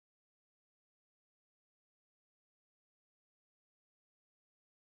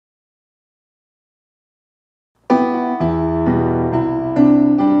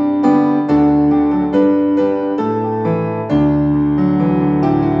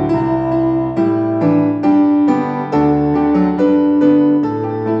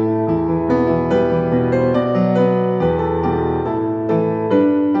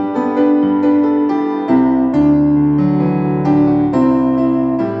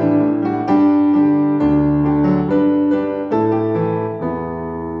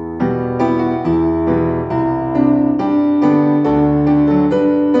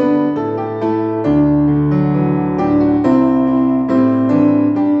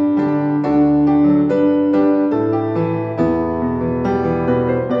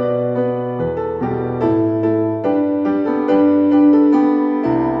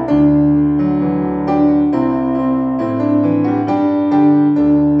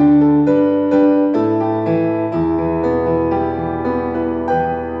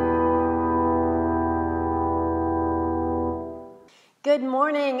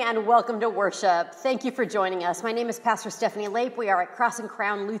welcome to worship. Thank you for joining us. My name is Pastor Stephanie Lape. We are at Cross and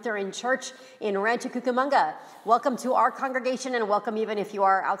Crown Lutheran Church in Rancho, Cucamonga. Welcome to our congregation, and welcome even if you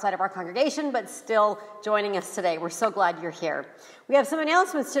are outside of our congregation, but still joining us today. We're so glad you're here. We have some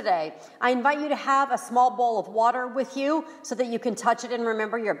announcements today. I invite you to have a small bowl of water with you so that you can touch it and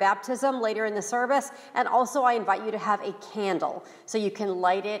remember your baptism later in the service. And also I invite you to have a candle so you can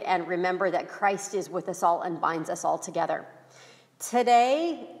light it and remember that Christ is with us all and binds us all together.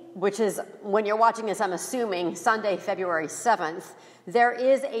 Today, which is, when you're watching this, I'm assuming Sunday, February 7th, there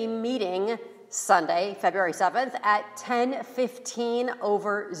is a meeting Sunday, February 7th at 10:15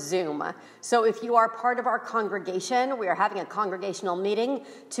 over Zoom. So if you are part of our congregation, we are having a congregational meeting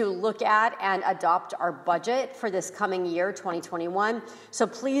to look at and adopt our budget for this coming year, 2021. So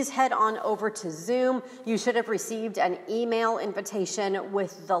please head on over to Zoom. You should have received an email invitation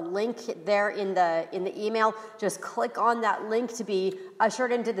with the link there in the email. Just click on that link to be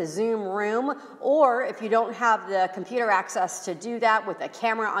ushered into the Zoom room. Or if you don't have the computer access to do that with a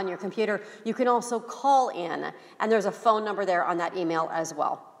camera on your computer, you can also call in, and there's a phone number there on that email as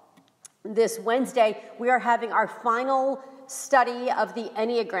well. This Wednesday, we are having our final study of the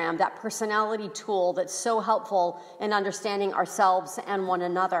Enneagram, that personality tool that's so helpful in understanding ourselves and one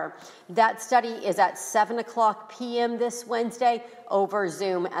another. That study is at 7:00 p.m. this Wednesday over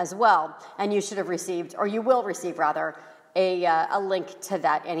Zoom as well. And you should have received, or you will receive rather, a link to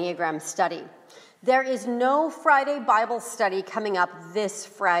that Enneagram study. There is no Friday Bible study coming up this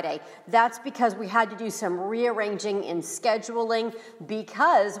Friday. That's because we had to do some rearranging in scheduling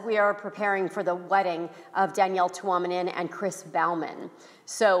because we are preparing for the wedding of Danielle Tuamanin and Chris Bauman.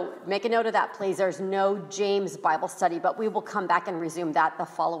 So make a note of that, please. There's no James Bible study, but we will come back and resume that the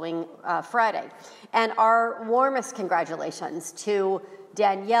following Friday. And our warmest congratulations to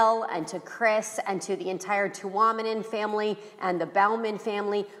Danielle and to Chris and to the entire Tuamanin family and the Bauman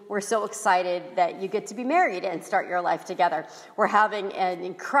family. We're so excited that you get to be married and start your life together. We're having an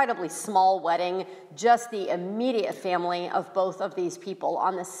incredibly small wedding, just the immediate family of both of these people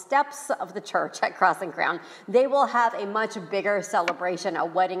on the steps of the church at Cross and Crown. They will have a much bigger celebration, a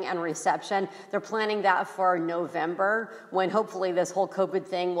wedding and reception. They're planning that for November, when hopefully this whole COVID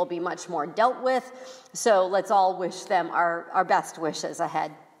thing will be much more dealt with. So let's all wish them our best wishes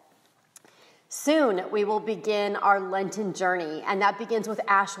ahead. Soon we will begin our Lenten journey, and that begins with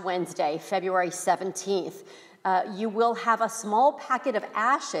Ash Wednesday, February 17th. You will have a small packet of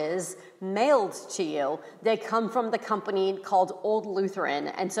ashes mailed to you. They come from the company called Old Lutheran,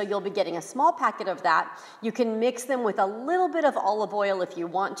 and so you'll be getting a small packet of that. You can mix them with a little bit of olive oil if you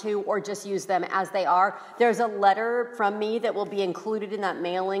want to, or just use them as they are. There's a letter from me that will be included in that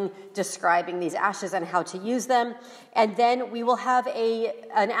mailing describing these ashes and how to use them. And then we will have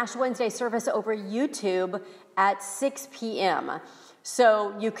an Ash Wednesday service over YouTube at 6 p.m.,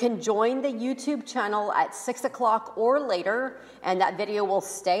 so you can join the YouTube channel at 6:00 or later, and that video will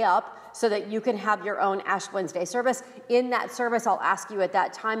stay up so that you can have your own Ash Wednesday service. In that service, I'll ask you at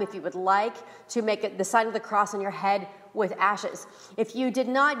that time if you would like to make it the sign of the cross on your head with ashes. If you did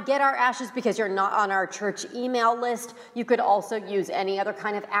not get our ashes because you're not on our church email list, you could also use any other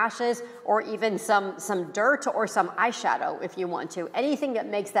kind of ashes, or even some dirt or some eyeshadow if you want to. Anything that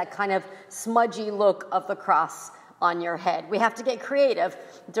makes that kind of smudgy look of the cross on your head. We have to get creative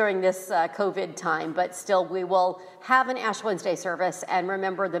during this COVID time, but still we will have an Ash Wednesday service and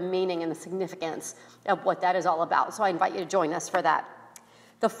remember the meaning and the significance of what that is all about. So I invite you to join us for that.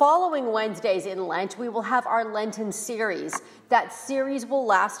 The following Wednesdays in Lent, we will have our Lenten series. That series will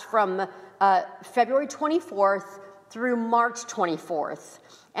last from February 24th through March 24th.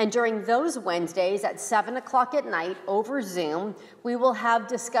 And during those Wednesdays at 7:00 at night over Zoom, we will have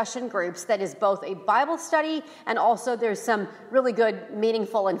discussion groups that is both a Bible study and also there's some really good,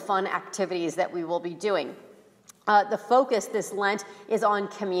 meaningful, and fun activities that we will be doing. The focus this Lent is on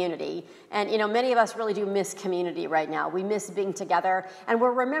community. And, many of us really do miss community right now. We miss being together. And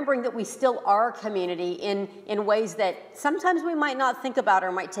we're remembering that we still are community in ways that sometimes we might not think about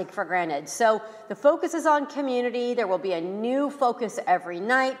or might take for granted. So the focus is on community. There will be a new focus every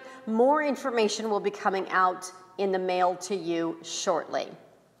night. More information will be coming out in the mail to you shortly.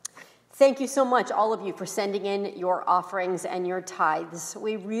 Thank you so much, all of you, for sending in your offerings and your tithes.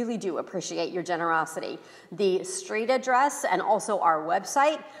 We really do appreciate your generosity. The street address and also our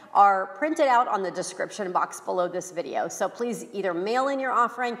website are printed out on the description box below this video. So please either mail in your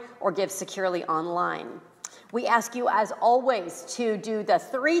offering or give securely online. We ask you, as always, to do the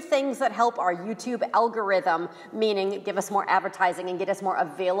 3 things that help our YouTube algorithm, meaning give us more advertising and get us more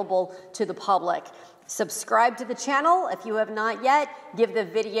available to the public. Subscribe to the channel if you have not yet. Give the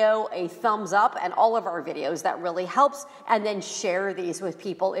video a thumbs up and all of our videos. That really helps. And then share these with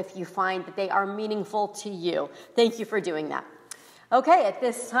people if you find that they are meaningful to you. Thank you for doing that. Okay, at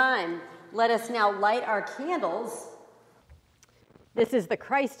this time, let us now light our candles. This is the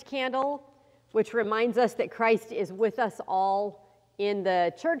Christ candle, which reminds us that Christ is with us all in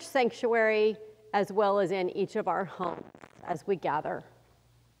the church sanctuary as well as in each of our homes as we gather.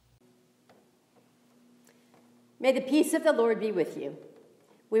 May the peace of the Lord be with you.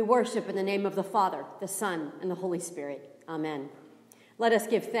 We worship in the name of the Father, the Son, and the Holy Spirit. Amen. Let us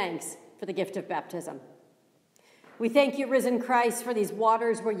give thanks for the gift of baptism. We thank you, risen Christ, for these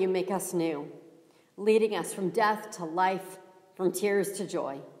waters where you make us new, leading us from death to life, from tears to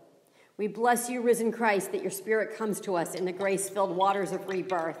joy. We bless you, risen Christ, that your Spirit comes to us in the grace-filled waters of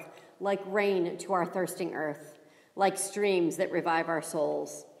rebirth, like rain to our thirsting earth, like streams that revive our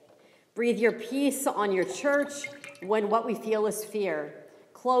souls. Breathe your peace on your church when what we feel is fear.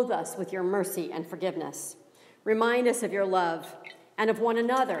 Clothe us with your mercy and forgiveness. Remind us of your love and of one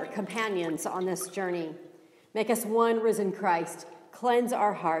another, companions on this journey. Make us one, risen Christ. Cleanse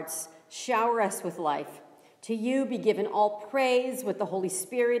our hearts. Shower us with life. To you be given all praise with the Holy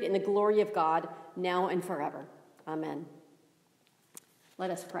Spirit in the glory of God, now and forever. Amen. Let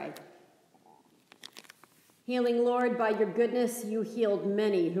us pray. Healing Lord, by your goodness, you healed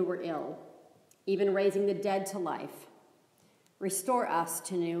many who were ill, even raising the dead to life. Restore us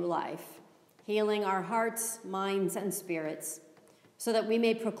to new life, healing our hearts, minds, and spirits, so that we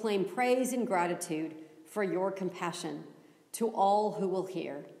may proclaim praise and gratitude for your compassion to all who will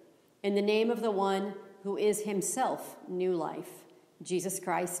hear. In the name of the one who is himself new life, Jesus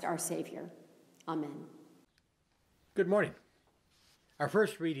Christ, our Savior. Amen. Good morning. Our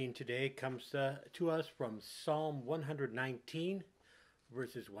first reading today comes to us from Psalm 119,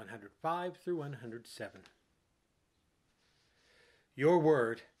 verses 105 through 107. Your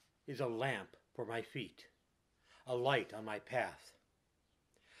word is a lamp for my feet, a light on my path.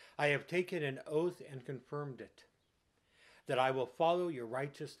 I have taken an oath and confirmed it, that I will follow your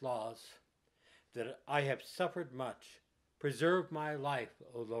righteous laws, that I have suffered much. Preserve my life,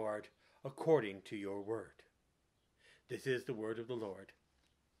 O Lord, according to your word. This is the word of the Lord.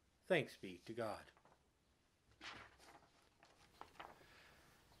 Thanks be to God.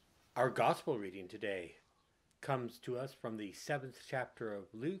 Our gospel reading today comes to us from the 7th chapter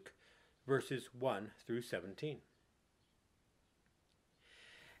of Luke, verses 1 through 17.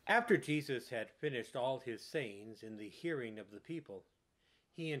 After Jesus had finished all his sayings in the hearing of the people,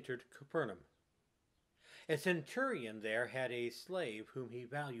 he entered Capernaum. A centurion there had a slave whom he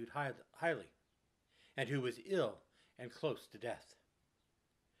valued highly, and who was ill and close to death.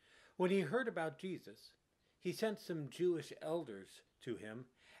 When he heard about Jesus, he sent some Jewish elders to him,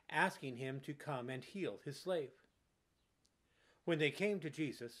 asking him to come and heal his slave. When they came to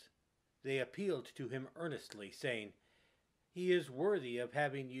Jesus, they appealed to him earnestly, saying, "He is worthy of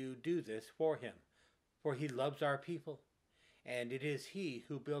having you do this for him, for he loves our people, and it is he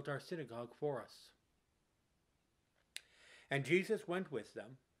who built our synagogue for us." And Jesus went with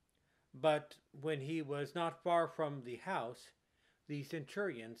them. But when he was not far from the house, the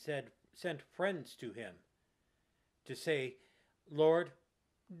centurion sent friends to him to say, "Lord,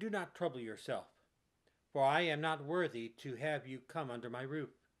 do not trouble yourself, for I am not worthy to have you come under my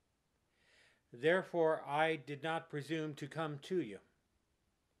roof. Therefore I did not presume to come to you.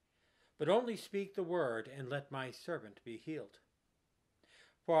 But only speak the word, and let my servant be healed.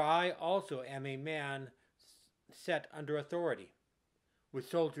 For I also am a man set under authority, with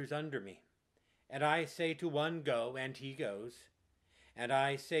soldiers under me. And I say to one, go, and he goes. And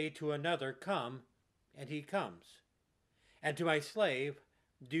I say to another, come, and he comes. And to my slave,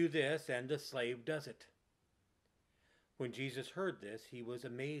 do this, and the slave does it." When Jesus heard this, he was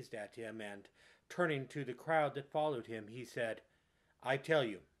amazed at him, and turning to the crowd that followed him, he said, "I tell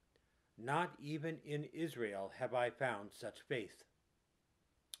you, not even in Israel have I found such faith."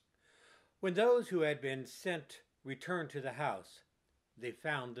 When those who had been sent returned to the house, they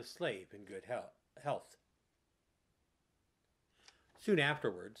found the slave in good health. Soon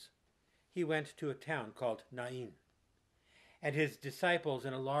afterwards, he went to a town called Nain, and his disciples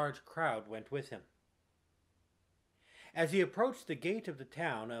and a large crowd went with him. As he approached the gate of the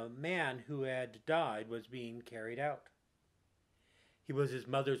town, a man who had died was being carried out. He was his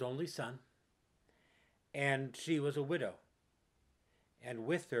mother's only son, and she was a widow, and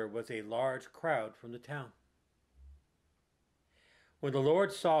with her was a large crowd from the town. When the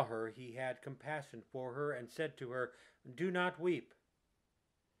Lord saw her, he had compassion for her and said to her, "Do not weep."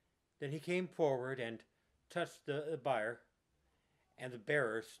 Then he came forward and touched the bier, and the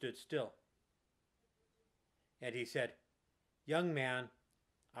bearer stood still. And he said, "Young man,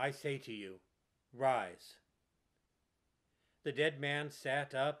 I say to you, rise." The dead man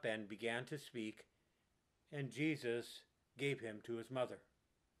sat up and began to speak, and Jesus gave him to his mother.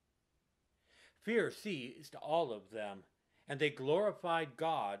 Fear seized all of them, and they glorified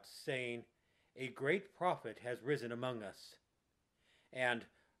God, saying, "A great prophet has risen among us, and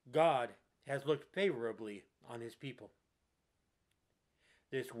God has looked favorably on his people."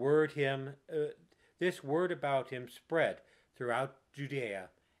 This word about him spread throughout Judea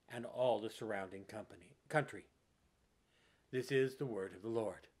and all the surrounding country. This is the word of the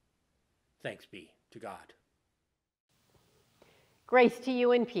Lord. Thanks be to God. Grace to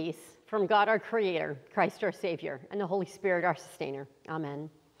you and peace from God our Creator, Christ our Savior, and the Holy Spirit our Sustainer. Amen.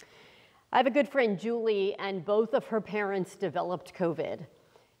 I have a good friend, Julie, and both of her parents developed COVID,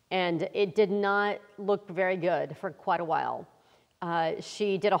 and it did not look very good for quite a while.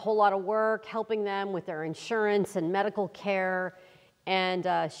 She did a whole lot of work helping them with their insurance and medical care,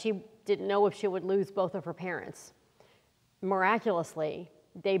 and she didn't know if she would lose both of her parents. Miraculously,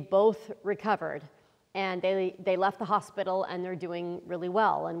 they both recovered, and they left the hospital, and they're doing really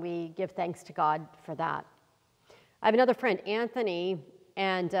well, and we give thanks to God for that. I have another friend, Anthony,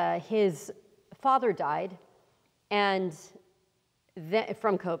 and his father died from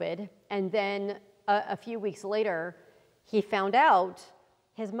COVID, and then a few weeks later, he found out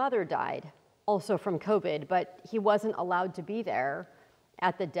his mother died also from COVID, but he wasn't allowed to be there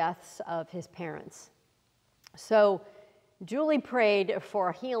at the deaths of his parents. So Julie prayed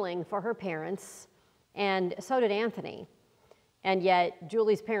for healing for her parents, and so did Anthony. And yet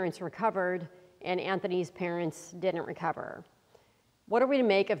Julie's parents recovered, and Anthony's parents didn't recover. What are we to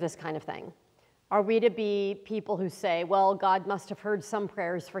make of this kind of thing? Are we to be people who say, well, God must have heard some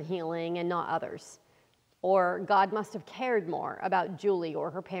prayers for healing and not others? Or God must have cared more about Julie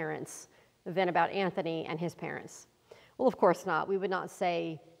or her parents than about Anthony and his parents? Well, of course not. We would not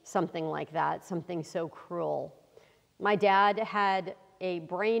say something like that, something so cruel. My dad had a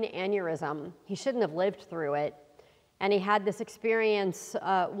brain aneurysm. He shouldn't have lived through it. And he had this experience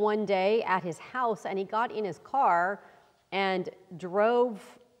one day at his house, and he got in his car and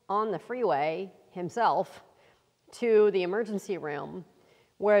drove on the freeway himself to the emergency room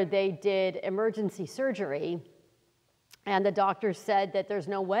where they did emergency surgery. And the doctor said that there's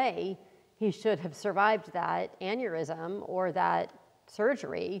no way he should have survived that aneurysm or that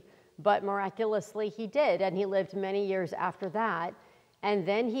surgery, but miraculously he did, and he lived many years after that. And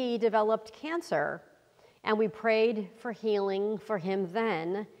then he developed cancer, and we prayed for healing for him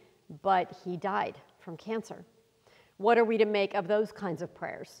then, but he died from cancer. What are we to make of those kinds of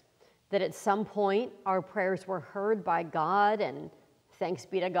prayers? That at some point our prayers were heard by God, and thanks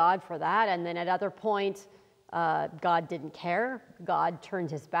be to God for that, and then at other points God didn't care, God turned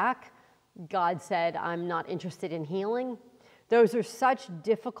his back, God said, I'm not interested in healing. Those are such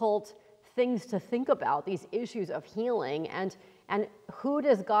difficult things to think about, these issues of healing, and who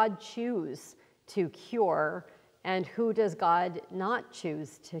does God choose to cure, and who does God not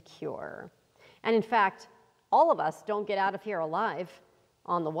choose to cure? And in fact, all of us don't get out of here alive.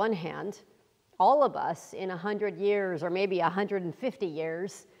 On the one hand, all of us in 100 years or maybe 150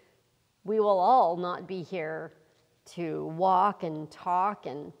 years, we will all not be here to walk and talk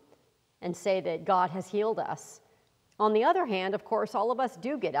and say that God has healed us. On the other hand, of course, all of us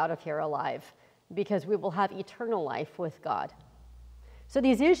do get out of here alive because we will have eternal life with God. So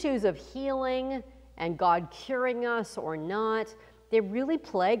these issues of healing and God curing us or not, they really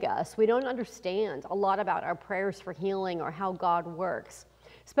plague us. We don't understand a lot about our prayers for healing or how God works,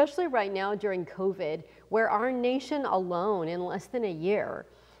 especially right now during COVID, where our nation alone in less than a year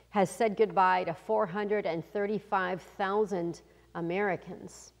has said goodbye to 435,000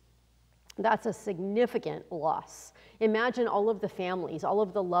 Americans. That's a significant loss. Imagine all of the families, all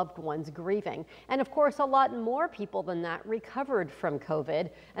of the loved ones grieving. And of course, a lot more people than that recovered from COVID.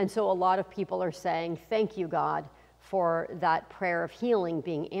 And so a lot of people are saying, thank you, God, for that prayer of healing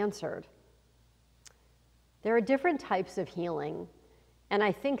being answered. There are different types of healing. And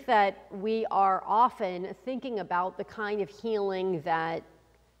I think that we are often thinking about the kind of healing that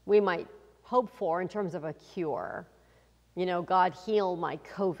we might hope for in terms of a cure. You know, God, heal my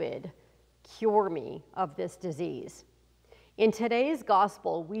COVID. Cure me of this disease. In today's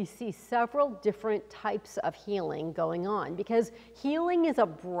gospel, we see several different types of healing going on because healing is a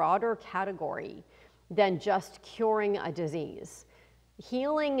broader category than just curing a disease.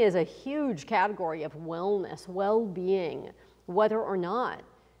 Healing is a huge category of wellness, well-being, whether or not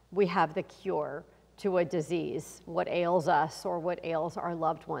we have the cure to a disease, what ails us or what ails our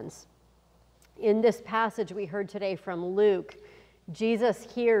loved ones. In this passage we heard today from Luke, Jesus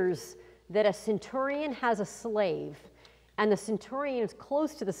hears that a centurion has a slave, and the centurion is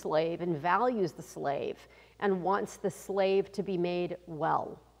close to the slave and values the slave and wants the slave to be made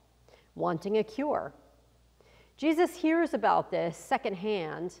well, wanting a cure. Jesus hears about this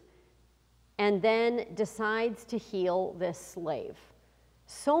secondhand and then decides to heal this slave.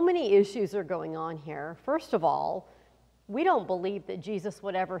 So many issues are going on here. First of all, we don't believe that Jesus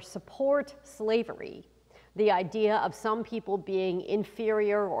would ever support slavery, the idea of some people being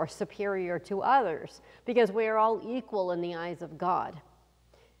inferior or superior to others, because we are all equal in the eyes of God.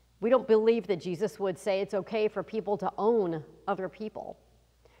 We don't believe that Jesus would say it's okay for people to own other people.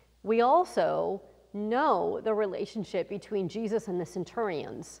 We also know the relationship between Jesus and the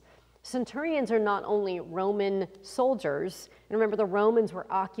centurions. Centurions are not only Roman soldiers, and remember the Romans were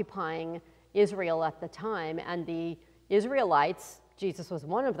occupying Israel at the time, and the Israelites, Jesus was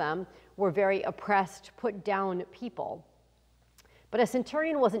one of them, were very oppressed, put down people. But a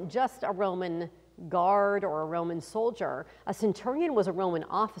centurion wasn't just a Roman guard or a Roman soldier. A centurion was a Roman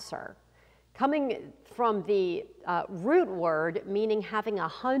officer, coming from the root word meaning having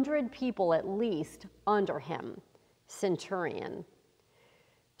 100 people at least under him, centurion.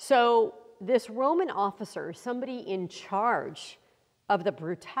 So this Roman officer, somebody in charge of the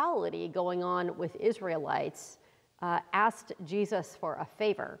brutality going on with Israelites, asked Jesus for a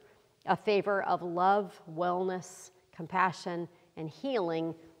favor of love, wellness, compassion, and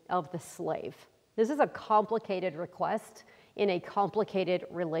healing of the slave. This is a complicated request in a complicated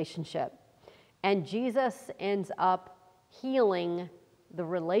relationship. And Jesus ends up healing the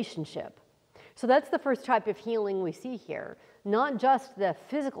relationship. So that's the first type of healing we see here. Not just the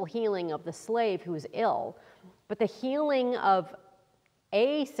physical healing of the slave who is ill, but the healing of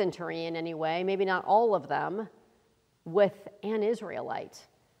a centurion anyway, maybe not all of them, with an Israelite.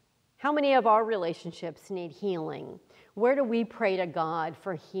 How many of our relationships need healing? Where do we pray to God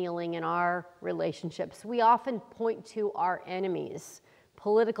for healing in our relationships? We often point to our enemies,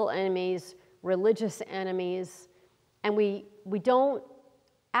 political enemies, religious enemies, and we don't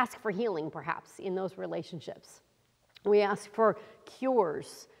ask for healing perhaps in those relationships. We ask for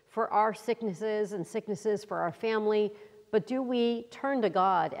cures for our sicknesses and sicknesses for our family, but do we turn to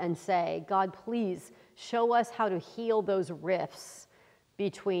God and say, God, please show us how to heal those rifts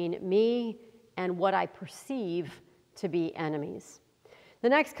between me and what I perceive to be enemies? The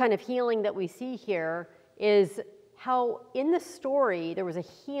next kind of healing that we see here is how in the story there was a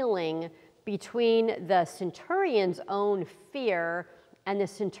healing between the centurion's own fear and the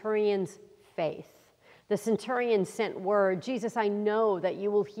centurion's faith. The centurion sent word, Jesus, I know that you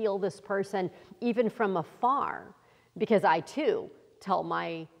will heal this person even from afar, because I too tell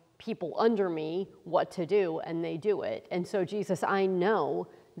my people under me what to do, and they do it. And so, Jesus, I know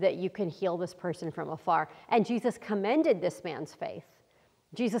that you can heal this person from afar. And Jesus commended this man's faith.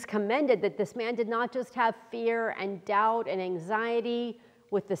 Jesus commended that this man did not just have fear and doubt and anxiety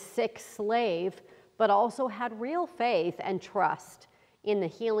with the sick slave, but also had real faith and trust in the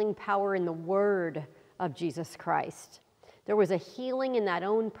healing power in the word of Jesus Christ. There was a healing in that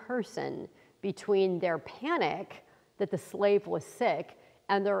own person between their panic that the slave was sick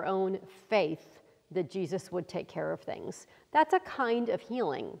and their own faith that Jesus would take care of things. That's a kind of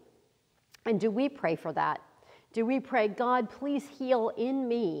healing. And do we pray for that? Do we pray, God, please heal in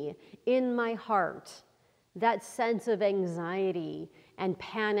me, in my heart, that sense of anxiety and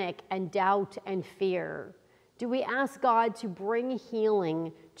panic and doubt and fear? Do we ask God to bring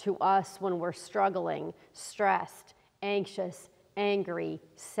healing to us when we're struggling, stressed, anxious, angry,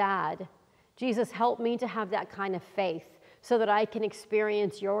 sad? Jesus, help me to have that kind of faith so that I can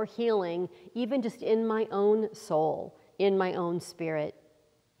experience your healing even just in my own soul, in my own spirit.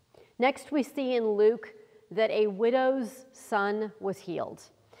 Next, we see in Luke that a widow's son was healed.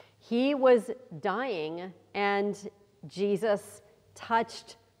 He was dying, and Jesus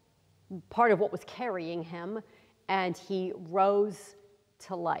touched part of what was carrying him, and he rose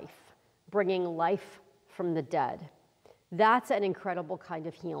to life, bringing life from the dead. That's an incredible kind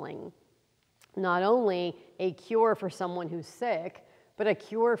of healing. Not only a cure for someone who's sick, but a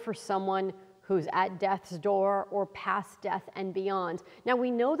cure for someone who's at death's door or past death and beyond. Now,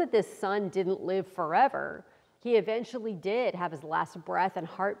 we know that this son didn't live forever. He eventually did have his last breath and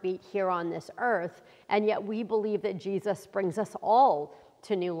heartbeat here on this earth, and yet we believe that Jesus brings us all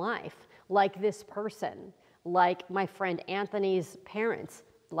to new life, like this person, like my friend Anthony's parents,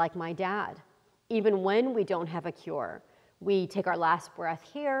 like my dad. Even when we don't have a cure, we take our last breath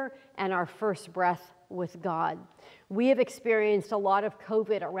here and our first breath with God. We have experienced a lot of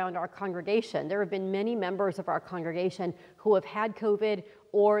COVID around our congregation. There have been many members of our congregation who have had COVID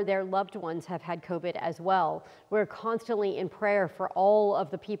or their loved ones have had COVID as well. We're constantly in prayer for all of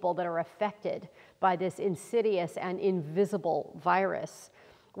the people that are affected by this insidious and invisible virus.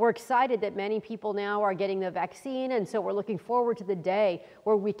 We're excited that many people now are getting the vaccine, and so we're looking forward to the day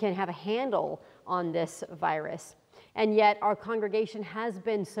where we can have a handle on this virus. And yet our congregation has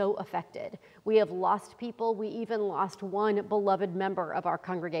been so affected. We have lost people. We even lost one beloved member of our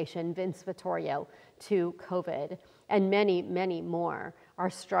congregation, Vince Vittorio, to COVID. And many, many more are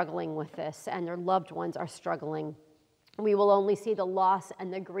struggling with this, and their loved ones are struggling. We will only see the loss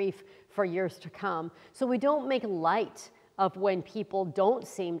and the grief for years to come. So we don't make light of when people don't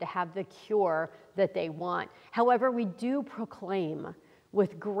seem to have the cure that they want. However, we do proclaim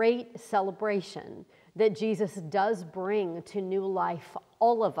with great celebration that Jesus does bring to new life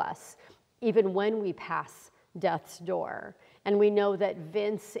all of us, even when we pass death's door. And we know that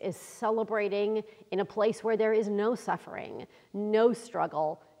Vince is celebrating in a place where there is no suffering, no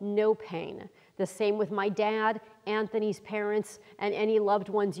struggle, no pain. The same with my dad, Anthony's parents, and any loved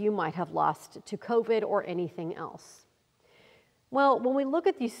ones you might have lost to COVID or anything else. Well, when we look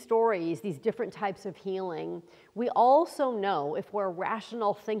at these stories, these different types of healing, we also know, if we're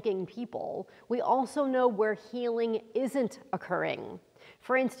rational thinking people, we also know where healing isn't occurring.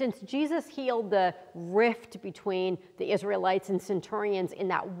 For instance, Jesus healed the rift between the Israelites and centurions in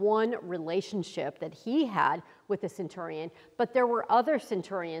that one relationship that he had with the centurion, but there were other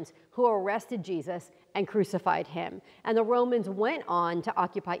centurions who arrested Jesus and crucified him. And the Romans went on to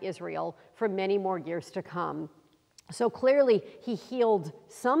occupy Israel for many more years to come. So clearly, he healed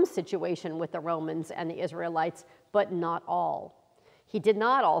some situation with the Romans and the Israelites, but not all. He did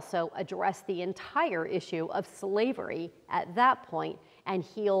not also address the entire issue of slavery at that point and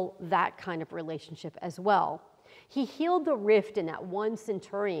heal that kind of relationship as well. He healed the rift in that one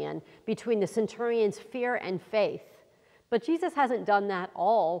centurion between the centurion's fear and faith. But Jesus hasn't done that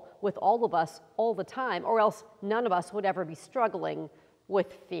all with all of us all the time, or else none of us would ever be struggling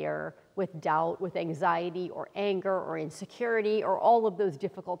with fear, with doubt, with anxiety or anger or insecurity or all of those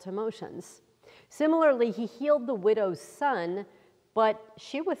difficult emotions. Similarly, he healed the widow's son, but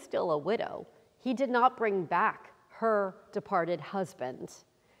she was still a widow. He did not bring back her departed husband.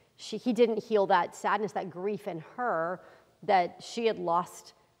 He didn't heal that sadness, that grief in her that she had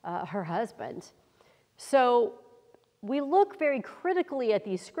lost her husband. So we look very critically at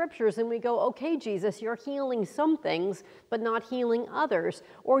these scriptures and we go, okay, Jesus, you're healing some things, but not healing others.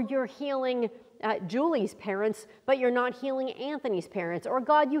 Or you're healing Julie's parents, but you're not healing Anthony's parents. Or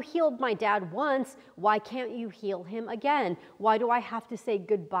God, you healed my dad once. Why can't you heal him again? Why do I have to say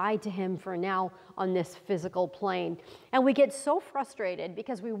goodbye to him for now on this physical plane? And we get so frustrated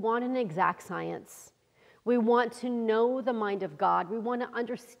because we want an exact science. We want to know the mind of God. We want to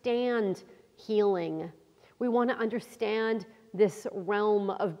understand healing. We want to understand this realm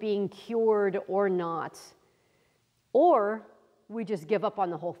of being cured or not. Or we just give up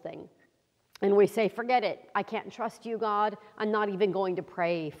on the whole thing. And we say, forget it. I can't trust you, God. I'm not even going to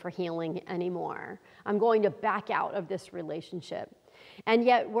pray for healing anymore. I'm going to back out of this relationship. And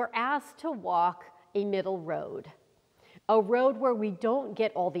yet we're asked to walk a middle road, a road where we don't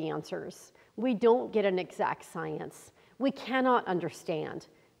get all the answers. We don't get an exact science. We cannot understand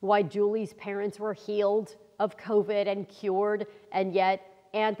why Julie's parents were healed of COVID and cured, and yet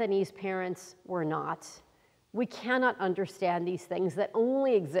Anthony's parents were not. We cannot understand these things that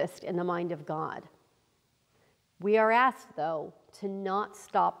only exist in the mind of God. We are asked, though, to not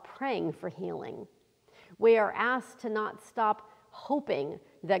stop praying for healing. We are asked to not stop hoping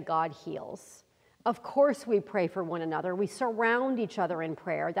that God heals. Of course we pray for one another. We surround each other in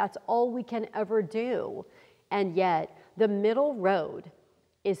prayer. That's all we can ever do. And yet, the middle road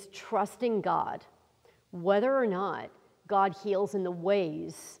is trusting God, whether or not God heals in the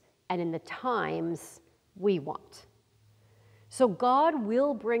ways and in the times we want. So God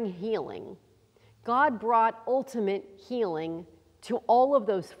will bring healing. God brought ultimate healing to all of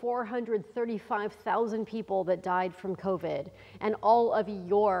those 435,000 people that died from COVID and all of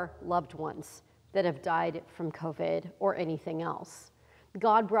your loved ones that have died from COVID or anything else.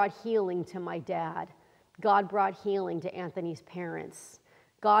 God brought healing to my dad. God brought healing to Anthony's parents.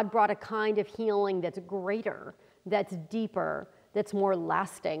 God brought a kind of healing that's greater, that's deeper, that's more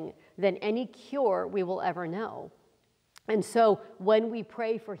lasting than any cure we will ever know. And so when we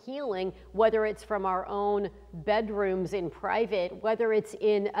pray for healing, whether it's from our own bedrooms in private, whether it's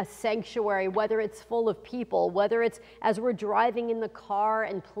in a sanctuary, whether it's full of people, whether it's as we're driving in the car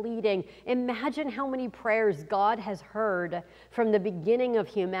and pleading, imagine how many prayers God has heard from the beginning of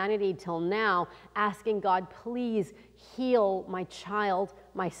humanity till now, asking God, please heal my child,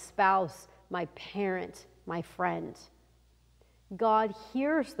 my spouse, my parent, my friend. God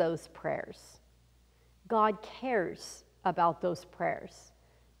hears those prayers. God cares about those prayers.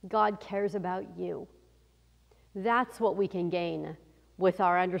 God cares about you. That's what we can gain with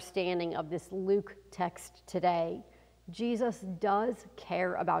our understanding of this Luke text today. Jesus does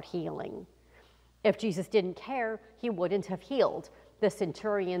care about healing. If Jesus didn't care, he wouldn't have healed the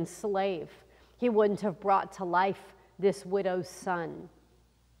centurion's slave. He wouldn't have brought to life this widow's son.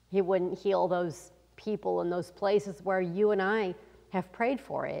 He wouldn't heal those people in those places where you and I have prayed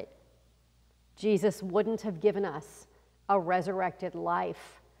for it. Jesus wouldn't have given us a resurrected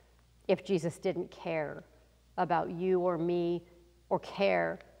life if Jesus didn't care about you or me or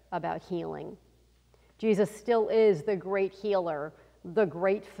care about healing. Jesus still is the great healer, the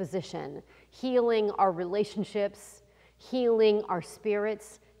great physician, healing our relationships, healing our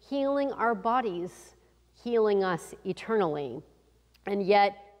spirits, healing our bodies, healing us eternally. And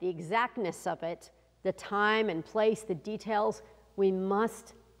yet the exactness of it, the time and place, the details, we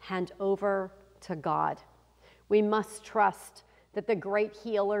must hand over to God. We must trust that the great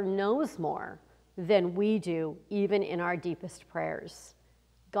healer knows more than we do, even in our deepest prayers.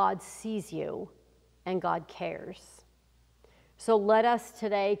 God sees you and God cares. So let us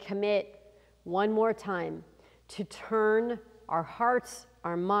today commit one more time to turn our hearts,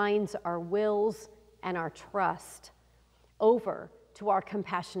 our minds, our wills, and our trust over to our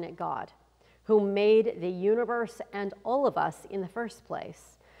compassionate God, who made the universe and all of us in the first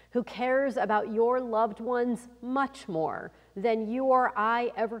place, who cares about your loved ones much more than you or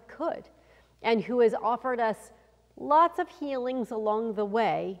I ever could, and who has offered us lots of healings along the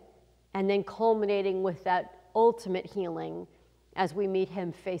way, and then culminating with that ultimate healing as we meet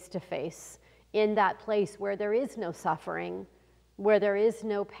him face to face in that place where there is no suffering, where there is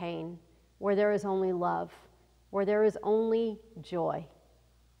no pain, where there is only love, where there is only joy.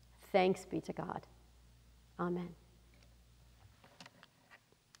 Thanks be to God. Amen.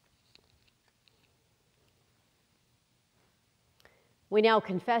 We now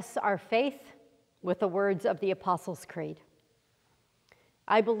confess our faith with the words of the Apostles' Creed.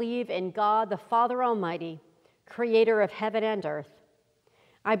 I believe in God, the Father Almighty, creator of heaven and earth.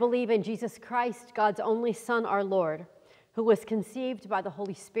 I believe in Jesus Christ, God's only Son, our Lord, who was conceived by the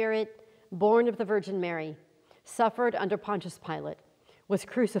Holy Spirit, born of the Virgin Mary, suffered under Pontius Pilate, was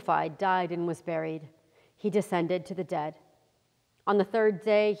crucified, died, and was buried. He descended to the dead. On the third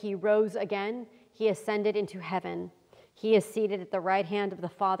day, he rose again. He ascended into heaven. He is seated at the right hand of the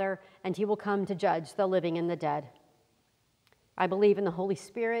Father, and he will come to judge the living and the dead. I believe in the Holy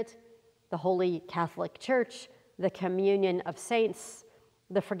Spirit, the Holy Catholic Church, the communion of saints,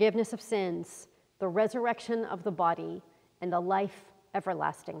 the forgiveness of sins, the resurrection of the body, and the life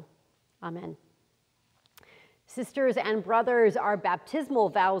everlasting. Amen. Sisters and brothers, our baptismal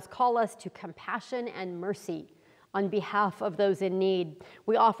vows call us to compassion and mercy on behalf of those in need.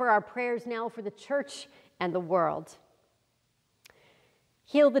 We offer our prayers now for the church and the world.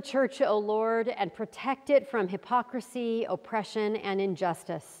 Heal the church, O Lord, and protect it from hypocrisy, oppression, and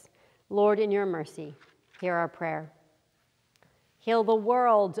injustice. Lord, in your mercy, hear our prayer. Heal the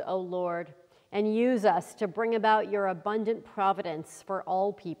world, O Lord, and use us to bring about your abundant providence for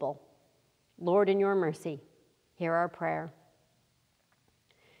all people. Lord, in your mercy, hear our prayer.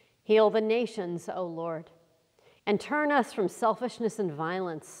 Heal the nations, O Lord, and turn us from selfishness and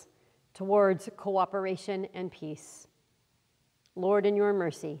violence towards cooperation and peace. Lord, in your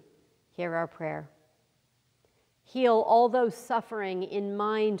mercy, hear our prayer. Heal all those suffering in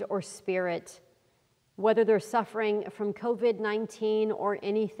mind or spirit, whether they're suffering from COVID-19 or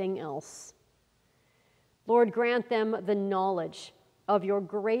anything else. Lord, grant them the knowledge of your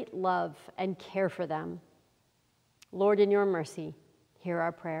great love and care for them. Lord, in your mercy, hear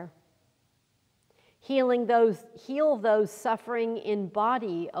our prayer. Heal those suffering in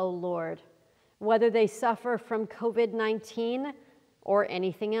body, O Lord, whether they suffer from COVID-19 or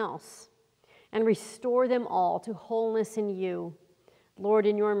anything else, and restore them all to wholeness in you. Lord,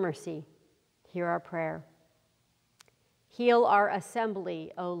 in your mercy, hear our prayer. Heal our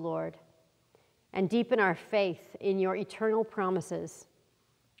assembly, O Lord, and deepen our faith in your eternal promises.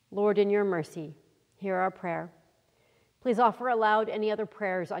 Lord, in your mercy, hear our prayer. Please offer aloud any other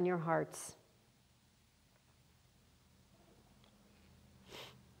prayers on your hearts.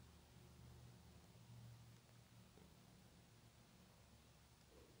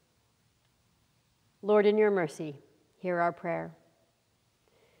 Lord, in your mercy, hear our prayer.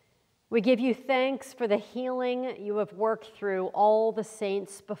 We give you thanks for the healing you have worked through all the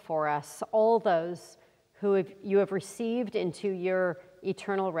saints before us, all those who you have received into your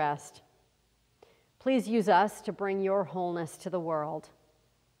eternal rest. Please use us to bring your wholeness to the world.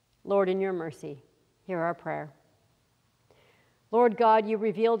 Lord, in your mercy, hear our prayer. Lord God, you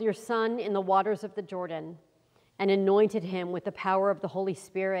revealed your Son in the waters of the Jordan and anointed him with the power of the Holy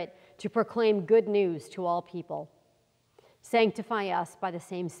Spirit to proclaim good news to all people. Sanctify us by the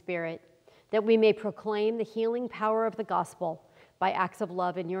same Spirit, that we may proclaim the healing power of the gospel by acts of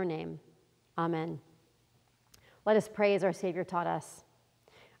love in your name. Amen. Let us pray as our Savior taught us.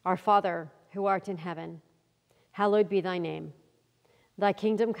 Our Father, who art in heaven, hallowed be thy name. Thy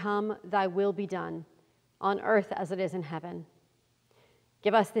kingdom come, thy will be done, on earth as it is in heaven.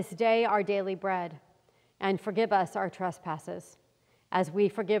 Give us this day our daily bread, and forgive us our trespasses, as we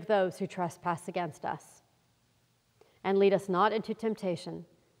forgive those who trespass against us. And lead us not into temptation,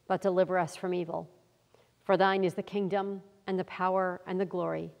 but deliver us from evil. For thine is the kingdom, and the power, and the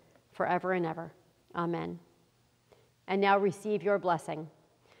glory, forever and ever. Amen. And now receive your blessing.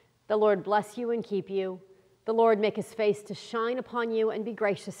 The Lord bless you and keep you. The Lord make his face to shine upon you and be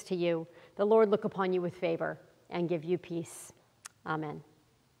gracious to you. The Lord look upon you with favor and give you peace. Amen.